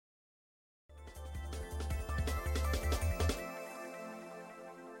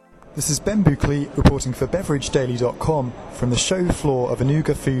This is Ben Buckley reporting for BeverageDaily.com from the show floor of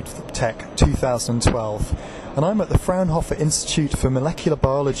Anuga Food Tech 2012. And I'm at the Fraunhofer Institute for Molecular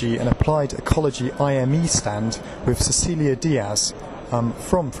Biology and Applied Ecology IME stand with Cecilia Diaz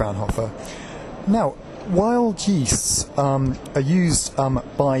from Fraunhofer. Now, wild yeasts are used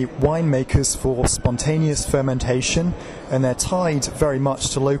by winemakers for spontaneous fermentation, and they're tied very much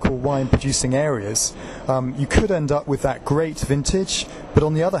to local wine producing areas. You could end up with that great vintage, but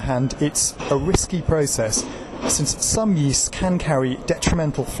on the other hand, it's a risky process since some yeasts can carry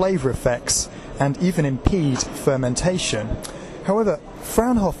detrimental flavour effects and even impede fermentation. However,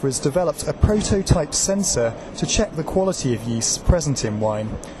 Fraunhofer has developed a prototype sensor to check the quality of yeasts present in wine.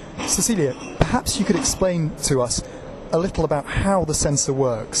 Cecilia, perhaps you could explain to us a little about how the sensor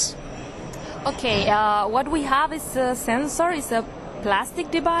works. Okay, what we have is a sensor, it's a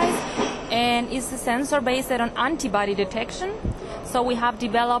plastic device, and it's a sensor based on antibody detection. So we have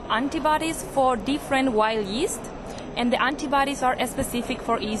developed antibodies for different wild yeast, and the antibodies are specific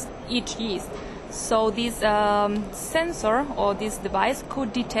for each yeast. So this sensor or this device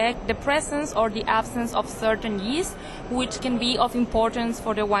could detect the presence or the absence of certain yeast, which can be of importance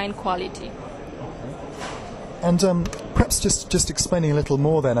for the wine quality. And perhaps just explaining a little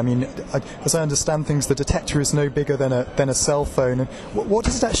more then. I mean, as I understand things, the detector is no bigger than a cell phone. And what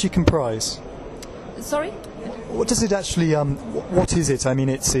does it actually comprise? Sorry? What does it actually? What is it? I mean,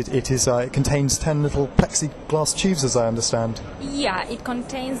 it contains 10 little plexiglass tubes, as I understand. Yeah, it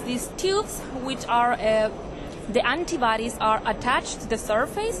contains these tubes, which are the antibodies are attached to the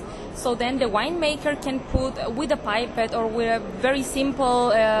surface. So then the winemaker can put with a pipette or with a very simple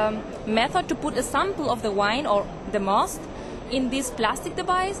method to put a sample of the wine or the must in this plastic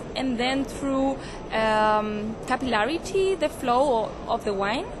device, and then through capillarity, the flow of the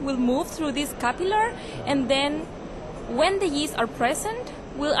wine will move through this capillary, and then when the yeast are present,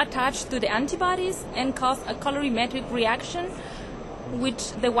 will attach to the antibodies and cause a colorimetric reaction,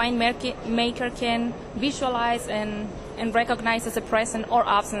 which the winemaker can visualize and recognize as a presence or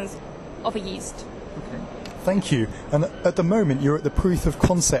absence of a yeast. Okay. Thank you. And at the moment, you're at the proof of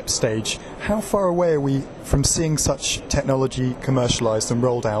concept stage. How far away are we from seeing such technology commercialized and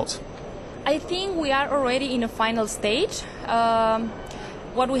rolled out? I think we are already in a final stage.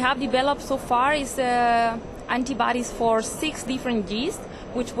 What we have developed so far is antibodies for 6 different yeasts,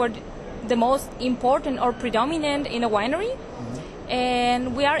 which were the most important or predominant in a winery. Mm-hmm.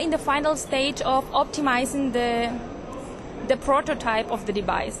 And we are in the final stage of optimizing the prototype of the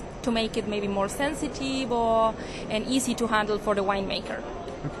device to make it maybe more sensitive and easy to handle for the winemaker.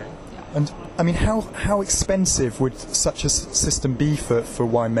 Okay. Yeah. And I mean, how expensive would such a system be for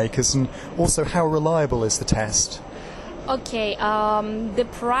winemakers, and also how reliable is the test? Okay, the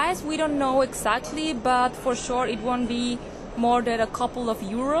price we don't know exactly, but for sure it won't be more than a couple of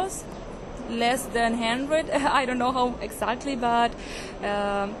euros, less than 100. I don't know how exactly, but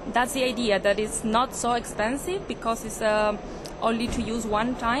that's the idea, that it's not so expensive because it's only to use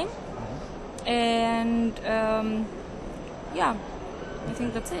one time. And yeah, I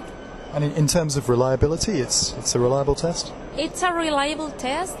think that's it. And in terms of reliability, it's a reliable test? It's a reliable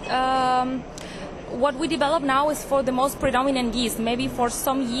test. What we develop now is for the most predominant yeast. Maybe for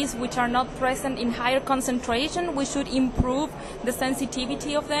some yeasts which are not present in higher concentration, we should improve the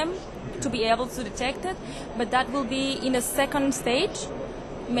sensitivity of them to be able to detect it. But that will be in a second stage.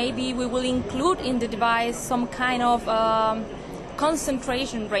 Maybe we will include in the device some kind of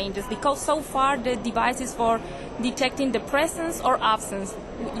concentration ranges, because so far the device is for detecting the presence or absence.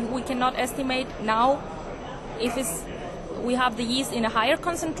 We cannot estimate now if we have the yeast in a higher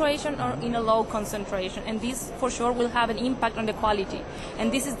concentration or in a low concentration, and this for sure will have an impact on the quality.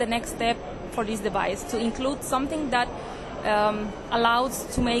 And this is the next step for this device, to include something that allows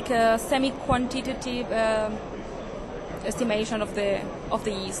to make a semi-quantitative estimation of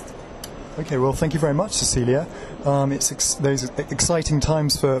the yeast. Okay, well, thank you very much, Cecilia. It's those exciting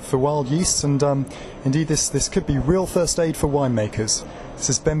times for wild yeasts, and indeed this could be real first aid for winemakers. This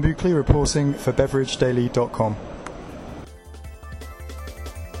is Ben Buckley reporting for BeverageDaily.com.